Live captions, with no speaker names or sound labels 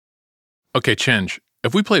Okay, Chinge,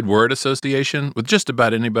 if we played word association with just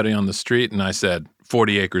about anybody on the street and I said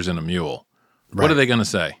 40 acres and a mule, Right. what are they going to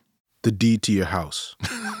say? The deed to your house.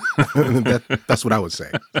 That's what I would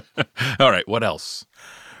say. All right, what else?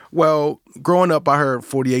 Well, growing up, I heard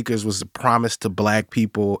 40 acres was a promise to black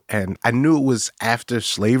people, and I knew it was after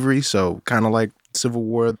slavery, so kind of like Civil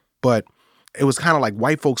War, but it was kind of like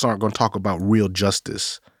white folks aren't going to talk about real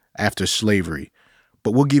justice after slavery,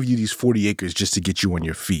 but we'll give you these 40 acres just to get you on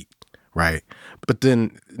your feet, right? But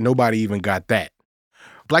then nobody even got that.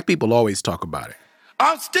 Black people always talk about it.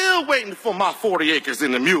 I'm still waiting for my 40 acres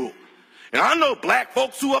in the mule. And I know black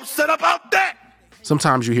folks who upset about that.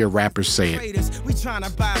 Sometimes you hear rappers say it.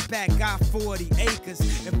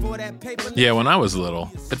 Yeah, when I was little,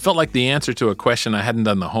 it felt like the answer to a question I hadn't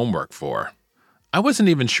done the homework for. I wasn't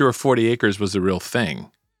even sure 40 acres was a real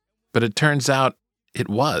thing, but it turns out it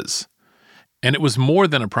was. And it was more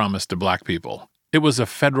than a promise to black people. It was a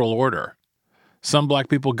federal order. Some black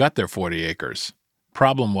people got their 40 acres.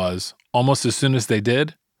 Problem was, almost as soon as they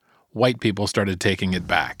did, white people started taking it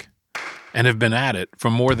back and have been at it for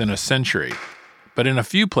more than a century. But in a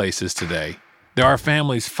few places today, there are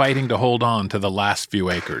families fighting to hold on to the last few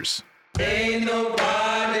acres. Ain't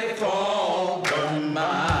nobody for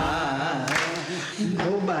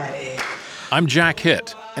nobody. I'm Jack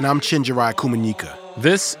Hitt. And I'm Chinjerai Kumanyika.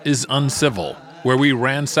 This is Uncivil, where we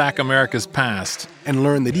ransack America's past and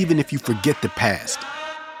learn that even if you forget the past,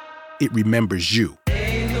 it remembers you.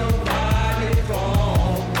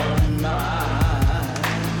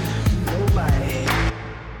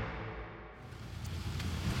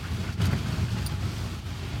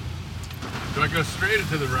 Do I go straight or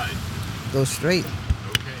to the right? Go straight.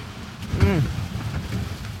 Okay.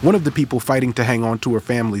 One of the people fighting to hang on to her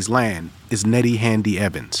family's land is Nettie Handy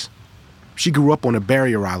Evans. She grew up on a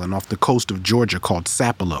barrier island off the coast of Georgia called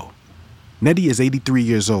Sapelo. Nettie is 83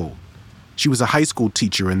 years old. She was a high school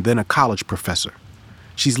teacher and then a college professor.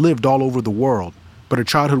 She's lived all over the world, but her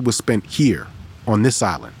childhood was spent here, on this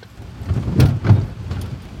island.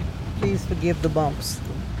 Please forgive the bumps.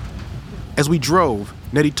 As we drove,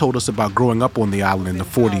 Nettie told us about growing up on the island in the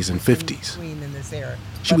 40s and 50s.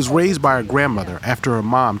 She was raised by her grandmother after her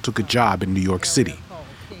mom took a job in New York City.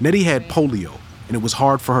 Nettie had polio, and it was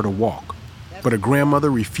hard for her to walk, but her grandmother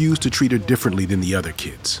refused to treat her differently than the other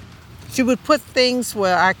kids. She would put things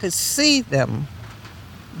where I could see them,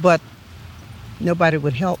 but nobody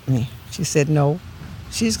would help me. She said, no,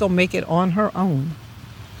 she's going to make it on her own.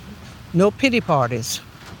 No pity parties.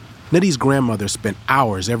 Nettie's grandmother spent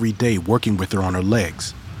hours every day working with her on her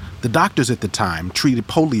legs. The doctors at the time treated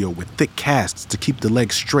polio with thick casts to keep the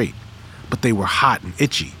legs straight, but they were hot and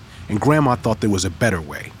itchy, and Grandma thought there was a better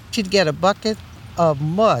way. She'd get a bucket of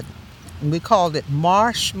mud, and we called it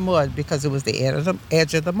marsh mud because it was the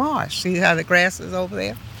edge of the marsh. See how the grass is over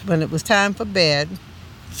there? When it was time for bed,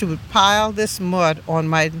 she would pile this mud on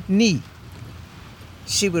my knee.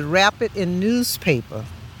 She would wrap it in newspaper,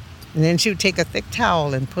 and then she would take a thick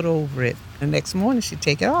towel and put over it. The next morning, she'd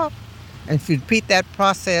take it off, and she'd repeat that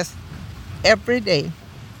process every day.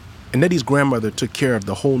 And Nettie's grandmother took care of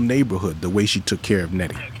the whole neighborhood the way she took care of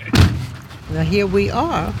Nettie. Now here we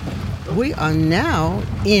are. We are now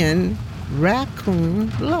in Raccoon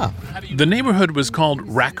Bluff. The neighborhood was called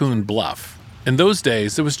Raccoon Bluff. In those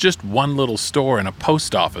days, there was just one little store and a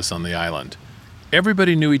post office on the island.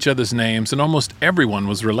 Everybody knew each other's names, and almost everyone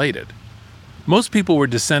was related. Most people were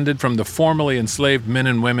descended from the formerly enslaved men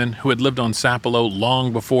and women who had lived on Sapelo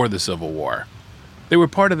long before the Civil War. They were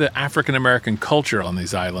part of the African-American culture on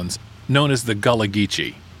these islands, known as the Gullah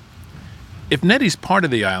Geechee. If Nettie's part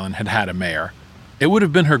of the island had had a mayor, it would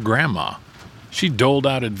have been her grandma. She doled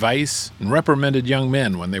out advice and reprimanded young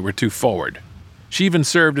men when they were too forward. She even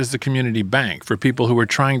served as the community bank for people who were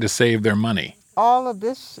trying to save their money. All of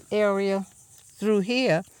this area through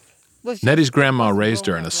here was... Nettie's grandma raised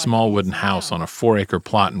her in a small wooden house on a 4-acre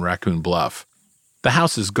plot in Raccoon Bluff. The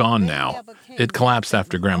house is gone now. It collapsed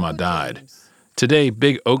after Grandma died. Today,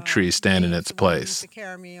 big oak trees stand in its place.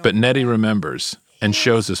 But Nettie remembers and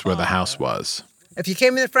shows us where the house was. If you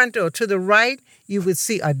came in the front door, to the right, you would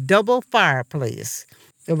see a double fireplace.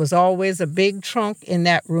 There was always a big trunk in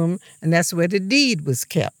that room, and that's where the deed was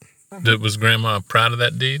kept. Was Grandma proud of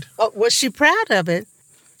that deed? Oh, was she proud of it?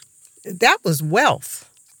 That was wealth.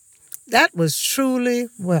 That was truly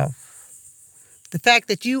wealth. The fact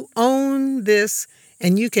that you own this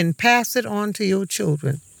and you can pass it on to your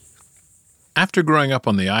children. After growing up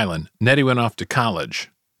on the island, Nettie went off to college,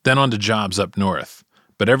 then on to jobs up north.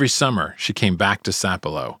 But every summer, she came back to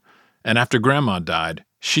Sapelo. And after Grandma died,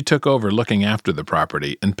 she took over looking after the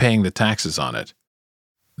property and paying the taxes on it.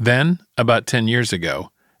 Then, about 10 years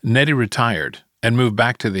ago, Nettie retired and moved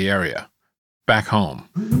back to the area, back home.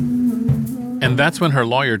 And that's when her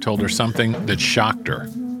lawyer told her something that shocked her.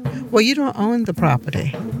 Well, you don't own the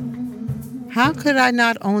property. How could I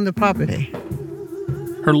not own the property?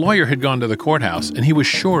 Her lawyer had gone to the courthouse, and he was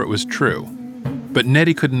sure it was true. But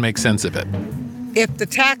Nettie couldn't make sense of it. If the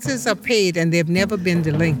taxes are paid and they've never been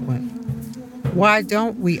delinquent, why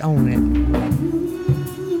don't we own it?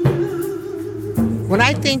 When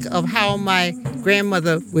I think of how my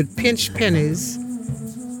grandmother would pinch pennies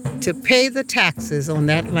to pay the taxes on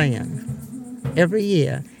that land every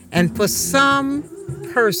year, and for some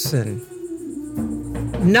person,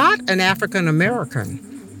 not an African American,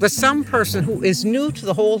 but some person who is new to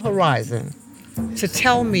the whole horizon, to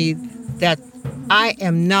tell me that I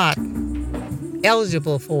am not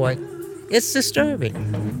eligible for it, it's disturbing.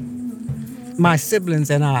 My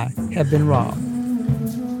siblings and I have been robbed.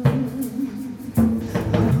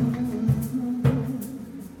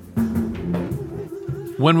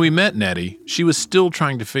 When we met Nettie, she was still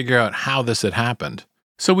trying to figure out how this had happened.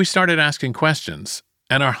 So we started asking questions,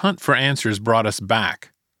 and our hunt for answers brought us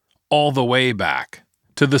back, all the way back,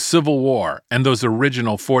 to the Civil War and those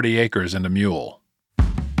original 40 acres and a mule.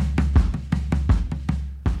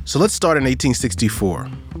 So let's start in 1864.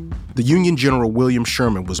 The Union General William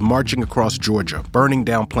Sherman was marching across Georgia, burning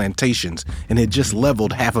down plantations, and had just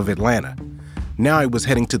leveled half of Atlanta. Now he was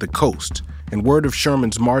heading to the coast, and word of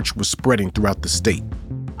Sherman's march was spreading throughout the state.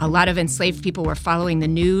 A lot of enslaved people were following the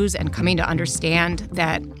news and coming to understand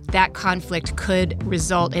that that conflict could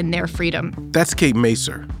result in their freedom. That's Kate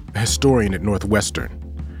Macer, a historian at Northwestern.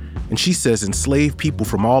 And she says enslaved people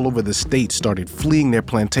from all over the state started fleeing their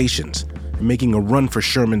plantations and making a run for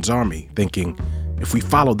Sherman's army, thinking, if we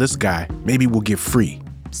follow this guy, maybe we'll get free.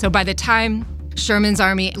 So by the time Sherman's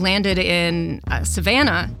army landed in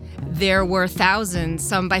Savannah, there were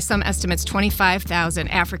thousands, by some estimates 25,000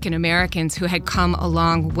 African Americans who had come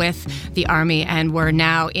along with the army and were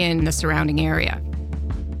now in the surrounding area.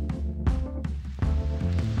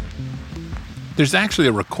 There's actually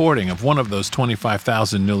a recording of one of those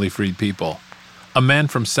 25,000 newly freed people, a man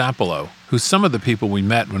from Sapelo, who some of the people we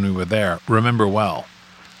met when we were there remember well.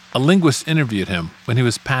 A linguist interviewed him when he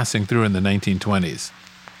was passing through in the 1920s.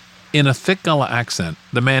 In a thick Gullah accent,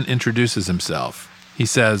 the man introduces himself. He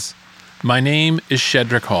says, "My name is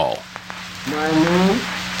Shedrick Hall." My name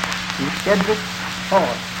is Shedrick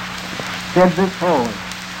Hall. Shedrick Hall.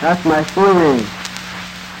 That's my full name.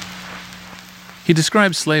 He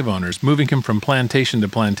describes slave owners moving him from plantation to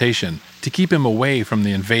plantation to keep him away from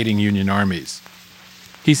the invading Union armies.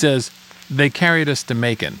 He says, they carried us to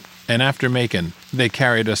Macon, and after Macon, they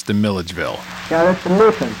carried us to Milledgeville. Carried us to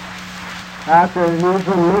Macon. After we moved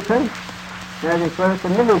from Macon, they carried us to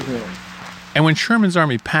Milledgeville. And when Sherman's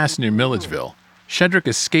army passed near Milledgeville, Shedrick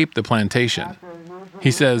escaped the plantation.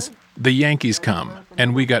 He says, the Yankees come,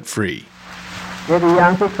 and we got free. The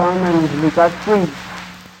Yankees come and we got free.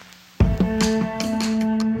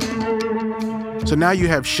 So now you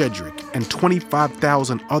have Shedrick and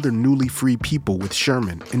 25,000 other newly freed people with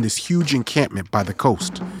Sherman in this huge encampment by the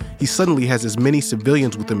coast. He suddenly has as many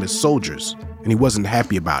civilians with him as soldiers, and he wasn't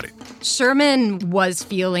happy about it. Sherman was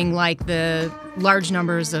feeling like the large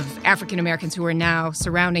numbers of African Americans who were now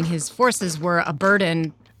surrounding his forces were a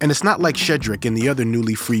burden. And it's not like Shedrick and the other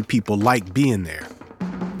newly freed people liked being there.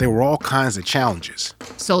 There were all kinds of challenges.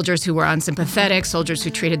 Soldiers who were unsympathetic, soldiers who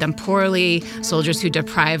treated them poorly, soldiers who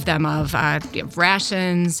deprived them of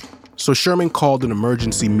rations. So Sherman called an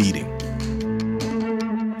emergency meeting.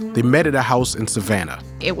 They met at a house in Savannah.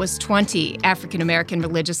 It was 20 African American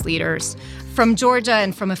religious leaders from Georgia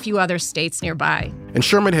and from a few other states nearby. And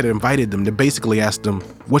Sherman had invited them to basically ask them,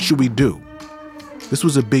 what should we do? This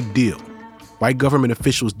was a big deal. White government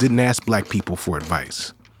officials didn't ask black people for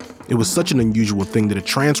advice. It was such an unusual thing that a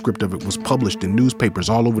transcript of it was published in newspapers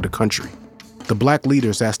all over the country. The black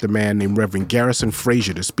leaders asked a man named Reverend Garrison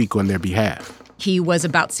Frazier to speak on their behalf. He was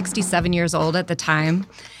about 67 years old at the time,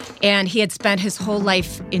 and he had spent his whole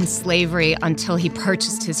life in slavery until he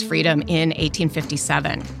purchased his freedom in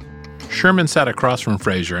 1857. Sherman sat across from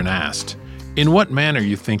Frazier and asked, "In what manner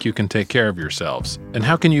you think you can take care of yourselves, and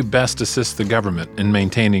how can you best assist the government in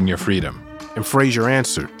maintaining your freedom?" And Frazier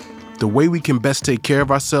answered, "The way we can best take care of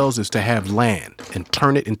ourselves is to have land and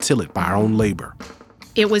turn it and till it by our own labor."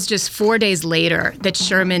 It was just 4 days later that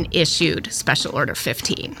Sherman issued Special Order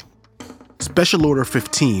 15. Special Order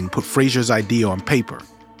 15 put Frazier's idea on paper.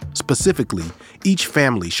 Specifically, each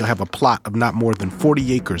family shall have a plot of not more than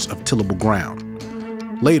 40 acres of tillable ground.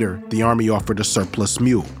 Later, the Army offered a surplus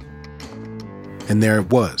mule. And there it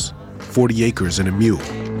was, 40 acres and a mule.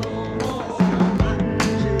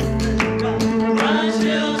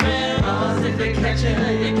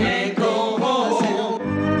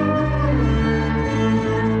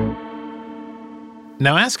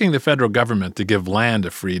 Now, asking the federal government to give land to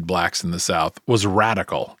freed blacks in the South was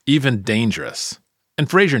radical, even dangerous. And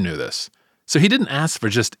Frazier knew this. So he didn't ask for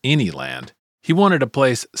just any land. He wanted a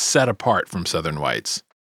place set apart from Southern whites.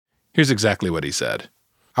 Here's exactly what he said.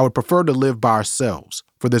 I would prefer to live by ourselves,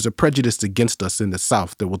 for there's a prejudice against us in the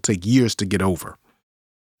South that will take years to get over.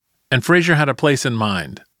 And Frazier had a place in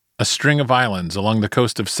mind, a string of islands along the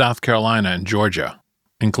coast of South Carolina and Georgia,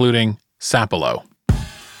 including Sapelo.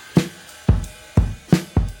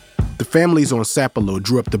 The families on Sapelo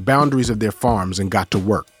drew up the boundaries of their farms and got to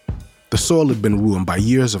work. The soil had been ruined by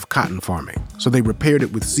years of cotton farming, so they repaired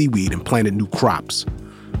it with seaweed and planted new crops.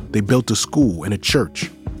 They built a school and a church.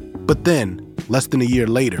 But then, less than a year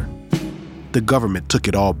later, the government took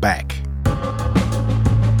it all back.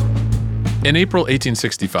 In April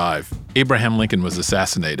 1865, Abraham Lincoln was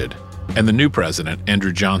assassinated, and the new president,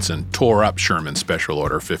 Andrew Johnson, tore up Sherman's Special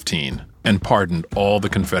Order 15 and pardoned all the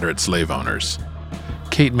Confederate slave owners.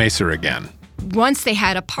 Kate Macer again. Once they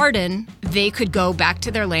had a pardon, they could go back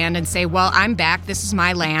to their land and say, well, I'm back, this is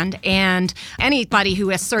my land, and anybody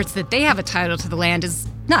who asserts that they have a title to the land is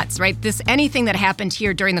nuts, right? Anything that happened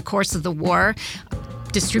here during the course of the war,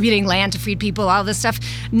 distributing land to freed people, all this stuff,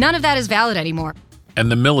 none of that is valid anymore.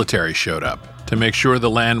 And the military showed up to make sure the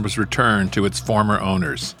land was returned to its former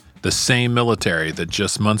owners, the same military that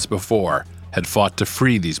just months before had fought to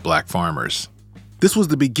free these black farmers. This was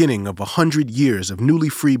the beginning of 100 years of newly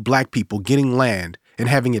freed black people getting land and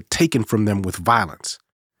having it taken from them with violence.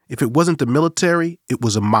 If it wasn't the military, it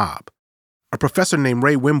was a mob. A professor named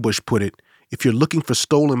Ray Wimbush put it, if you're looking for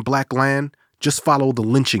stolen black land, just follow the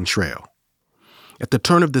lynching trail. At the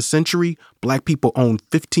turn of the century, black people owned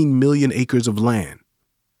 15 million acres of land.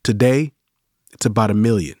 Today, it's about 1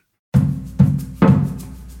 million.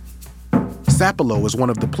 Sapelo is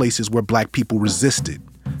one of the places where black people resisted.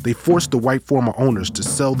 They forced the white former owners to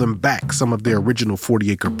sell them back some of their original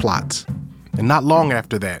 40-acre plots. And not long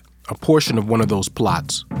after that, a portion of one of those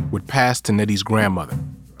plots would pass to Nettie's grandmother.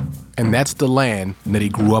 And that's the land Nettie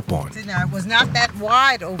grew up on. See, now, it was not that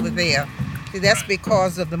wide over there. See, that's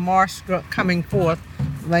because of the marsh coming forth,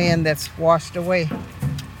 land that's washed away.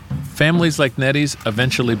 Families like Nettie's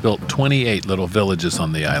eventually built 28 little villages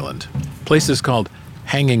on the island. Places called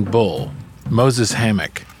Hanging Bull, Moses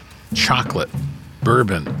Hammock, Chocolate,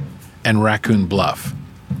 Bourbon, and Raccoon Bluff.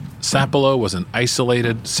 Sapelo was an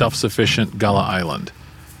isolated, self-sufficient Gullah island.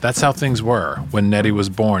 That's how things were when Nettie was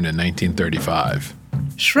born in 1935.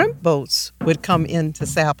 Shrimp boats would come into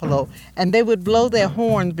Sapelo, and they would blow their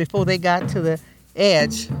horns before they got to the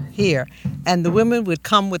edge here. And the women would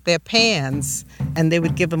come with their pans, and they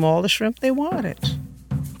would give them all the shrimp they wanted.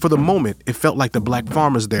 For the moment, it felt like the black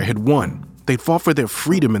farmers there had won. They fought for their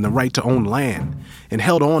freedom and the right to own land, and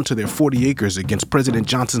held on to their 40 acres against President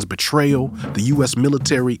Johnson's betrayal, the U.S.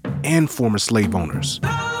 military, and former slave owners.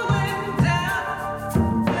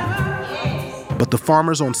 But the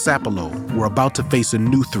farmers on Sapelo were about to face a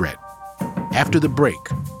new threat. After the break,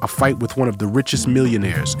 a fight with one of the richest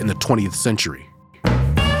millionaires in the 20th century.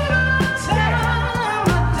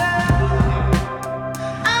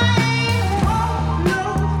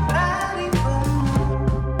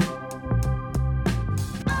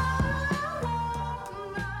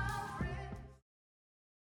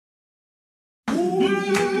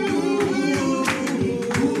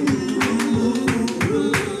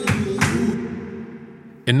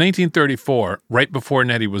 In 1934, right before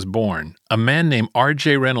Nettie was born, a man named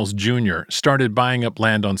R.J. Reynolds Jr. started buying up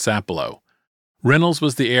land on Sapelo. Reynolds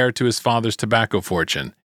was the heir to his father's tobacco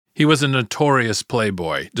fortune. He was a notorious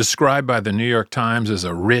playboy, described by the New York Times as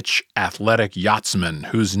a rich, athletic yachtsman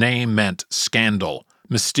whose name meant scandal,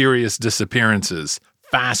 mysterious disappearances,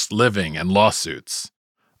 fast living, and lawsuits.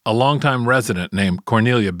 A longtime resident named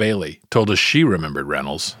Cornelia Bailey told us she remembered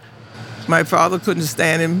Reynolds. My father couldn't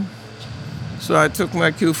stand him. So I took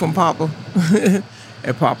my cue from Papa.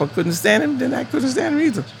 And Papa couldn't stand him, then I couldn't stand him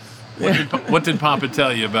either. What did Papa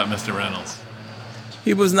tell you about Mr. Reynolds?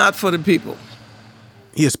 He was not for the people.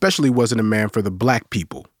 He especially wasn't a man for the black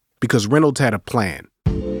people, because Reynolds had a plan.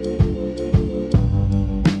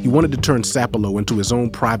 He wanted to turn Sapelo into his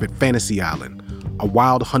own private fantasy island, a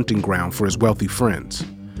wild hunting ground for his wealthy friends.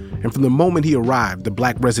 And from the moment he arrived, the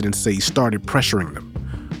black residents say he started pressuring them.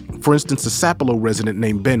 For instance, a Sapelo resident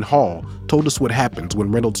named Ben Hall told us what happens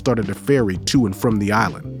when Reynolds started a ferry to and from the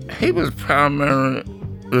island. He was primarily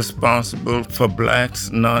responsible for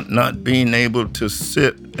blacks not being able to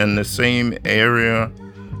sit in the same area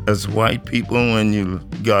as white people when you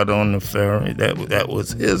got on the ferry. That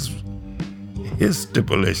was his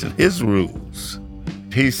stipulation, his rules.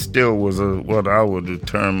 He still was what I would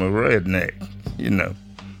term a redneck, you know.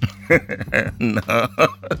 No,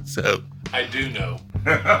 so I do know.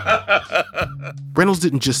 Reynolds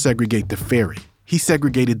didn't just segregate the ferry. He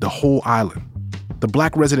segregated the whole island. The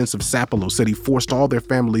black residents of Sapelo said he forced all their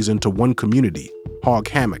families into one community, Hog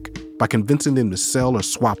Hammock, by convincing them to sell or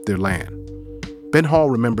swap their land. Ben Hall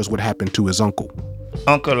remembers what happened to his uncle.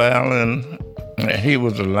 Uncle Allen, he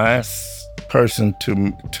was the last person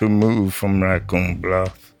to move from Raccoon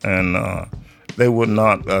Bluff, and they would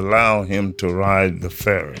not allow him to ride the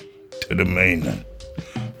ferry to the mainland.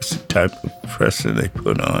 It's the type of pressure they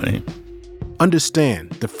put on him.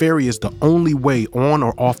 Understand, the ferry is the only way on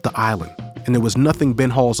or off the island, and there was nothing Ben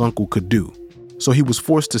Hall's uncle could do. So he was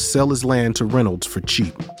forced to sell his land to Reynolds for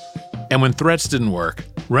cheap. And when threats didn't work,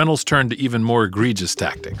 Reynolds turned to even more egregious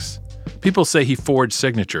tactics. People say he forged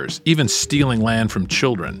signatures, even stealing land from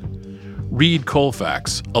children. Reed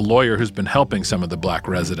Colfax, a lawyer who's been helping some of the black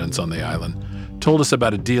residents on the island, told us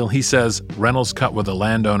about a deal he says Reynolds cut with a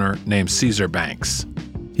landowner named Caesar Banks.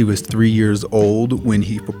 He was 3 years old when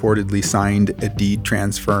he purportedly signed a deed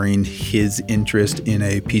transferring his interest in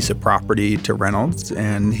a piece of property to Reynolds,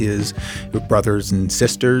 and his brothers and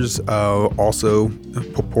sisters also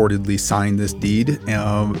purportedly signed this deed.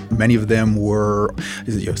 Many of them were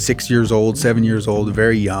 6 years old, 7 years old,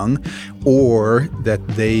 very young, or that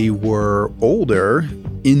they were older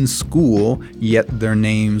in school, yet their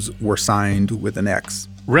names were signed with an X.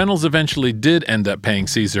 Reynolds eventually did end up paying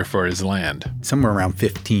Caesar for his land. Somewhere around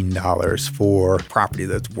 $15 for property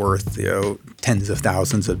that's worth, tens of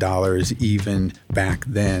thousands of dollars even back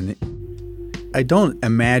then. I don't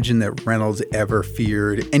imagine that Reynolds ever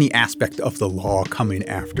feared any aspect of the law coming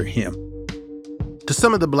after him. To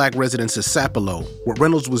some of the black residents of Sapelo, what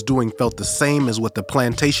Reynolds was doing felt the same as what the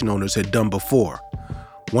plantation owners had done before.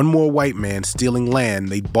 One more white man stealing land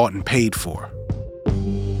they'd bought and paid for.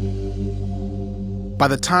 By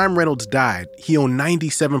the time Reynolds died, he owned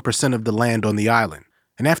 97% of the land on the island,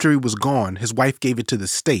 and after he was gone, his wife gave it to the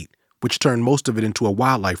state, which turned most of it into a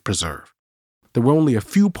wildlife preserve. There were only a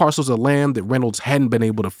few parcels of land that Reynolds hadn't been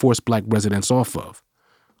able to force black residents off of.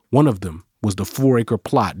 One of them was the 4-acre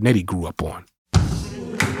plot Nettie grew up on.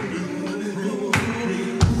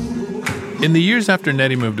 In the years after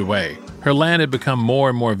Nettie moved away, her land had become more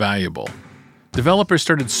and more valuable. Developers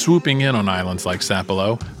started swooping in on islands like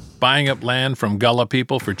Sapelo, buying up land from Gullah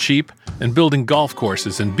people for cheap, and building golf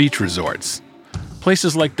courses and beach resorts.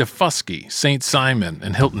 Places like Defusky, St. Simon,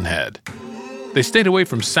 and Hilton Head. They stayed away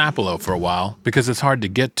from Sapelo for a while because it's hard to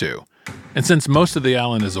get to. And since most of the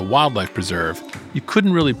island is a wildlife preserve, you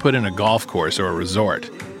couldn't really put in a golf course or a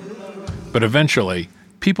resort. But eventually,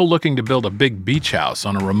 people looking to build a big beach house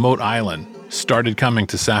on a remote island started coming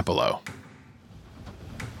to Sapelo.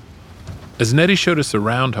 As Nettie showed us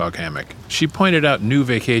around Hog Hammock, she pointed out new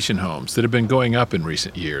vacation homes that have been going up in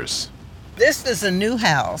recent years. This is a new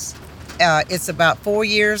house. It's about 4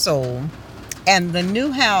 years old, and the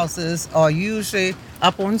new houses are usually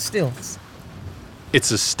up on stilts. It's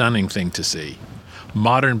a stunning thing to see.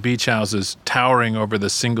 Modern beach houses towering over the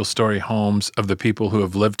single-story homes of the people who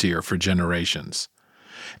have lived here for generations.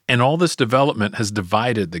 And all this development has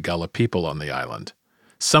divided the Gullah people on the island.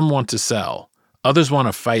 Some want to sell, others want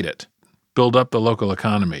to fight it, build up the local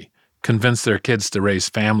economy, convince their kids to raise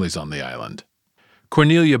families on the island.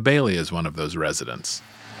 Cornelia Bailey is one of those residents.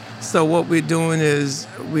 So what we're doing is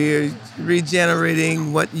we're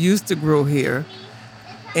regenerating what used to grow here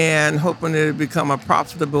and hoping it'll become a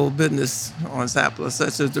profitable business on Sapelo,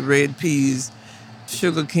 such as the red peas,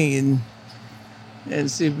 sugar cane, and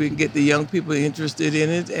see if we can get the young people interested in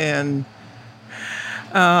it, and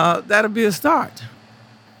that'll be a start.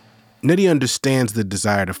 Nettie understands the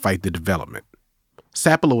desire to fight the development.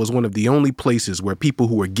 Sapelo is one of the only places where people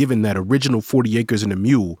who were given that original 40 acres and a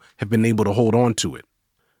mule have been able to hold on to it.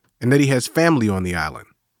 And Nettie has family on the island.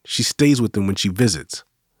 She stays with them when she visits.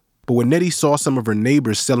 But when Nettie saw some of her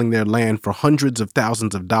neighbors selling their land for hundreds of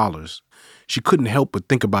thousands of dollars, she couldn't help but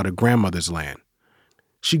think about her grandmother's land.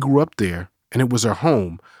 She grew up there, and it was her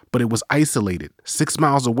home, but it was isolated, 6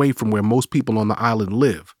 miles away from where most people on the island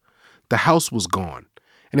live. The house was gone.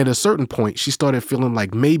 And at a certain point, she started feeling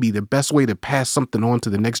like maybe the best way to pass something on to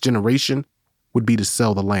the next generation would be to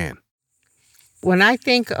sell the land. When I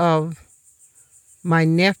think of my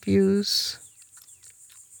nephews,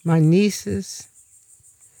 my nieces,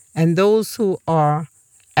 and those who are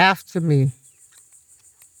after me,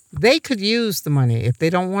 they could use the money. If they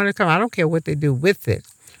don't want to come, I don't care what they do with it.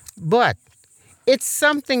 But it's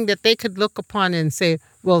something that they could look upon and say,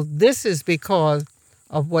 well, this is because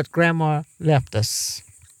of what Grandma left us.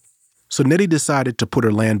 So Nettie decided to put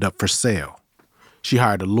her land up for sale. She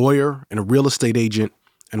hired a lawyer and a real estate agent,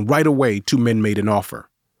 and right away, 2 men made an offer.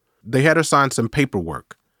 They had her sign some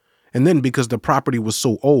paperwork, And then because the property was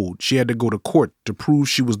so old, she had to go to court to prove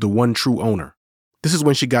she was the one true owner. This is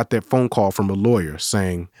when she got that phone call from a lawyer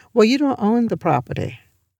saying, "Well, you don't own the property."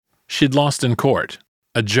 She'd lost in court.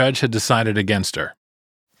 A judge had decided against her.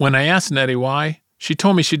 When I asked Nettie why, she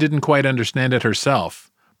told me she didn't quite understand it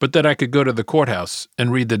herself, but that I could go to the courthouse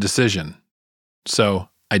and read the decision. So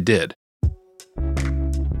I did.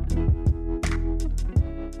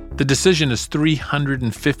 The decision is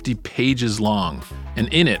 350 pages long, and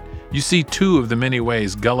in it, you see two of the many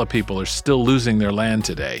ways Gullah people are still losing their land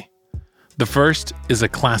today. The first is a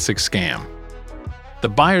classic scam. The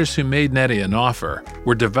buyers who made Nettie an offer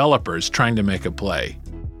were developers trying to make a play.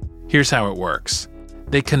 Here's how it works.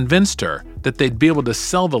 They convinced her that they'd be able to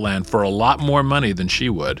sell the land for a lot more money than she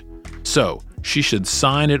would, so she should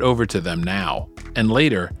sign it over to them now, and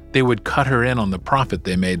later they would cut her in on the profit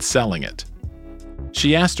they made selling it.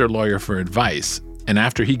 She asked her lawyer for advice, and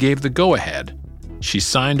after he gave the go-ahead, she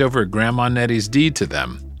signed over Grandma Nettie's deed to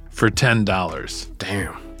them for $10.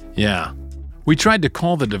 Damn. Yeah. We tried to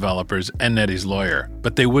call the developers and Nettie's lawyer,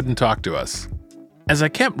 but they wouldn't talk to us. As I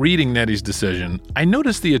kept reading Nettie's decision, I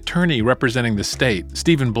noticed the attorney representing the state,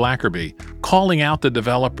 Stephen Blackerby, calling out the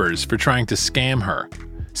developers for trying to scam her,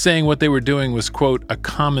 saying what they were doing was, quote, a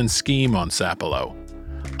common scheme on Sapelo.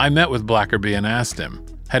 I met with Blackerby and asked him,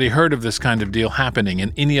 had he heard of this kind of deal happening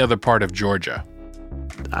in any other part of Georgia?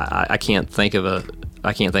 I can't think of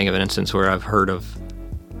an instance where I've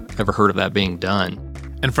ever heard of that being done.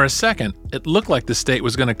 And for a second, it looked like the state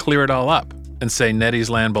was going to clear it all up and say Nettie's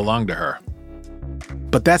land belonged to her.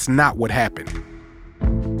 But that's not what happened.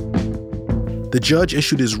 The judge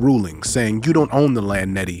issued his ruling saying you don't own the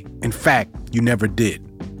land, Nettie. In fact, you never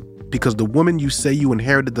did. Because the woman you say you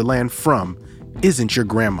inherited the land from isn't your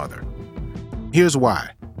grandmother. Here's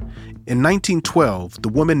why. In 1912, the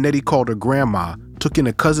woman Nettie called her grandma took in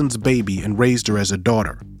a cousin's baby and raised her as a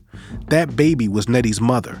daughter. That baby was Nettie's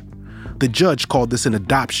mother. The judge called this an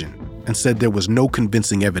adoption and said there was no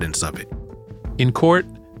convincing evidence of it. In court,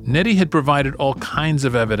 Nettie had provided all kinds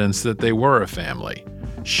of evidence that they were a family.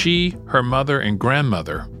 She, her mother, and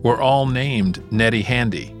grandmother were all named Nettie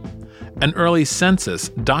Handy. An early census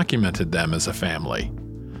documented them as a family.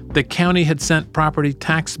 The county had sent property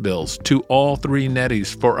tax bills to all three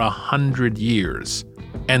Netties for 100 years,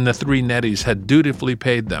 and the three Netties had dutifully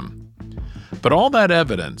paid them. But all that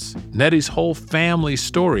evidence, Nettie's whole family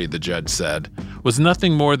story, the judge said, was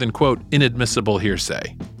nothing more than, quote, inadmissible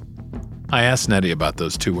hearsay. I asked Nettie about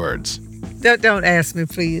those two words. Don't ask me,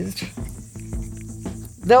 please.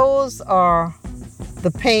 Those are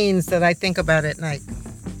the pains that I think about at night.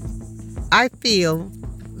 I feel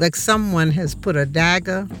like someone has put a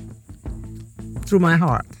dagger through my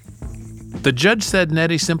heart. The judge said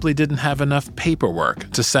Nettie simply didn't have enough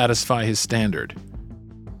paperwork to satisfy his standard.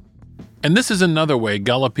 And this is another way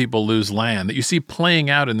Gullah people lose land that you see playing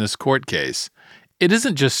out in this court case. It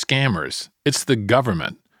isn't just scammers, it's the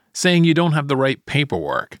government saying you don't have the right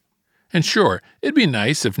paperwork. And sure, it'd be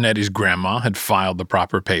nice if Nettie's grandma had filed the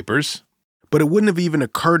proper papers. But it wouldn't have even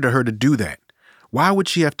occurred to her to do that. Why would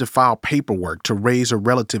she have to file paperwork to raise her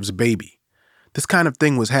relative's baby? This kind of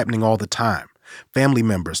thing was happening all the time. Family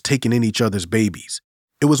members taking in each other's babies.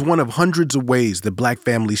 It was one of hundreds of ways that Black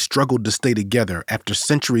families struggled to stay together after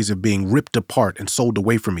centuries of being ripped apart and sold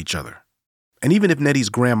away from each other. And even if Nettie's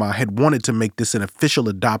grandma had wanted to make this an official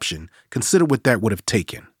adoption, consider what that would have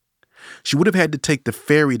taken. She would have had to take the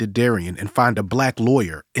ferry to Darien and find a Black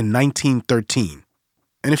lawyer in 1913.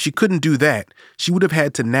 And if she couldn't do that, she would have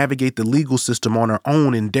had to navigate the legal system on her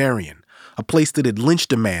own in Darien, a place that had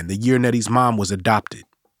lynched a man the year Nettie's mom was adopted.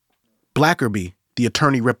 Blackerby, the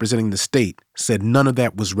attorney representing the state, said none of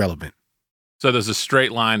that was relevant. So there's a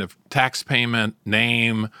straight line of tax payment,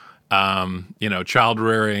 name, child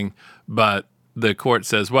rearing, but the court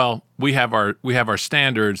says, well, we have our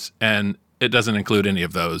standards, and it doesn't include any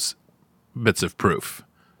of those bits of proof.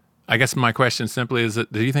 I guess my question simply is,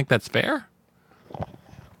 do you think that's fair?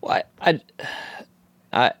 Well,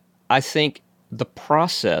 I think the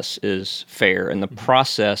process is fair, and the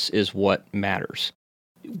process is what matters.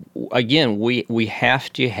 Again, we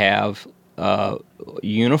have to have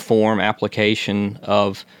uniform application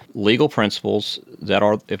of legal principles that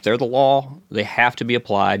are, if they're the law, they have to be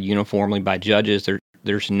applied uniformly by judges.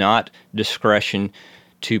 There's not discretion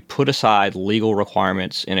to put aside legal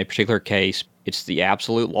requirements in a particular case. It's the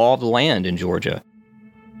absolute law of the land in Georgia.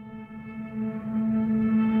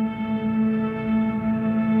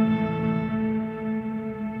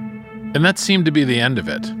 And that seemed to be the end of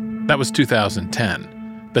it. That was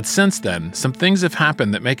 2010. But since then, some things have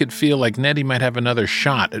happened that make it feel like Nettie might have another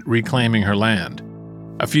shot at reclaiming her land.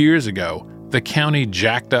 A few years ago, the county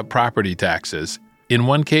jacked up property taxes, In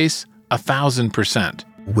one case, 1,000%.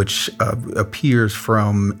 Which appears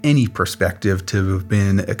from any perspective to have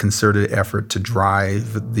been a concerted effort to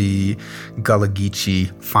drive the Gullah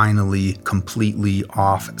Geechee finally completely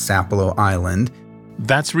off Sapelo Island.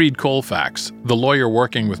 That's Reed Colfax, the lawyer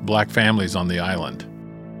working with black families on the island.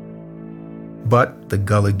 But the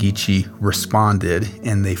Gullah Geechee responded,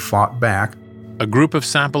 and they fought back. A group of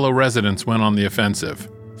Sapelo residents went on the offensive,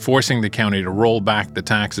 forcing the county to roll back the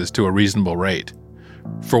taxes to a reasonable rate.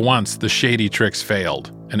 For once, the shady tricks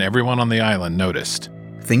failed, and everyone on the island noticed.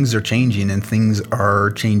 Things are changing, and things are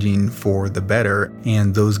changing for the better,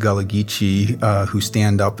 and those Gullah Geechee who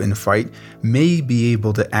stand up and fight may be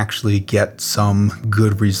able to actually get some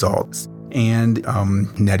good results. And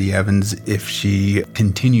Nettie Evans, if she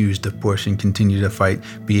continues to push and continue to fight,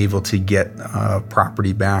 be able to get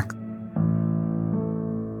property back.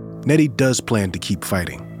 Nettie does plan to keep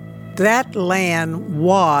fighting. That land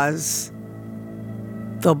was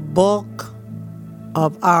the bulk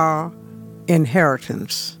of our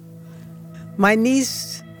inheritance. My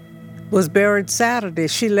niece was buried Saturday.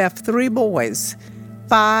 She left 3 boys,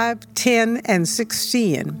 5, 10, and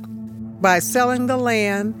 16. By selling the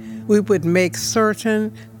land, we would make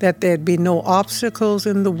certain that there'd be no obstacles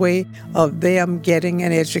in the way of them getting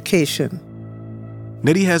an education.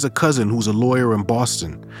 Nettie has a cousin who's a lawyer in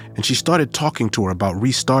Boston, and she started talking to her about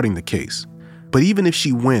restarting the case. But even if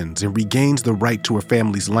she wins and regains the right to her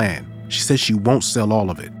family's land, she says she won't sell all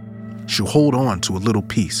of it. She'll hold on to a little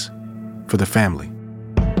piece for the family.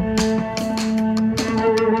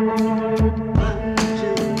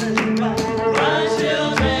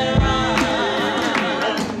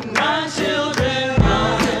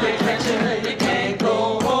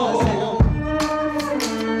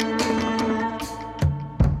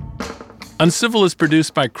 Uncivil is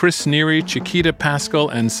produced by Chris Neary, Chiquita Pascal,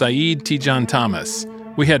 and Saeed Tijan Thomas.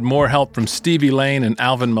 We had more help from Stevie Lane and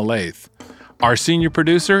Alvin Malaith. Our senior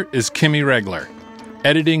producer is Kimmy Regler.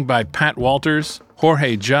 Editing by Pat Walters,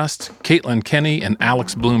 Jorge Just, Caitlin Kenny, and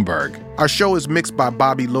Alex Bloomberg. Our show is mixed by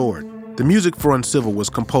Bobby Lord. The music for Uncivil was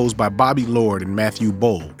composed by Bobby Lord and Matthew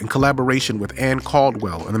Bowl in collaboration with Ann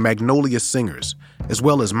Caldwell and the Magnolia Singers, as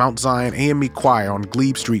well as Mount Zion AME Choir on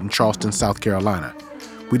Glebe Street in Charleston, South Carolina.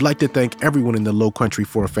 We'd like to thank everyone in the Low Country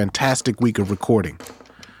for a fantastic week of recording.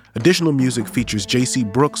 Additional music features J.C.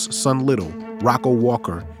 Brooks, Son Little, Rocco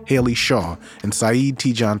Walker, Haley Shaw, and Saeed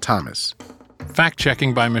Tijan Thomas.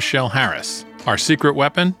 Fact-checking by Michelle Harris. Our secret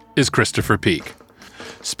weapon is Christopher Peak.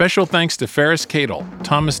 Special thanks to Ferris Cadle,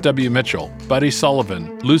 Thomas W. Mitchell, Buddy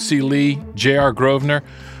Sullivan, Lucy Lee, J.R. Grosvenor,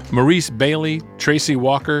 Maurice Bailey, Tracy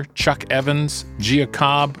Walker, Chuck Evans, Gia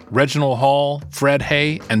Cobb, Reginald Hall, Fred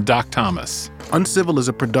Hay, and Doc Thomas. Uncivil is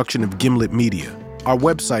a production of Gimlet Media. Our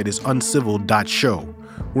website is uncivil.show.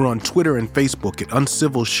 We're on Twitter and Facebook at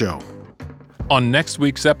Uncivil Show. On next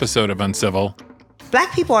week's episode of Uncivil,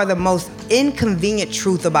 Black people are the most inconvenient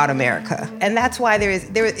truth about America. And that's why it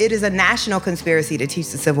is a national conspiracy to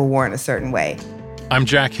teach the Civil War in a certain way. I'm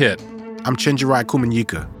Jack Hitt. I'm Chenjerai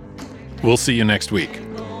Kumanyika. We'll see you next week.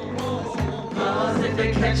 If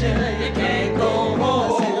they catch you, you can't go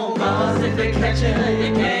home. 'Cause if they catch you,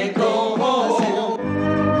 you can't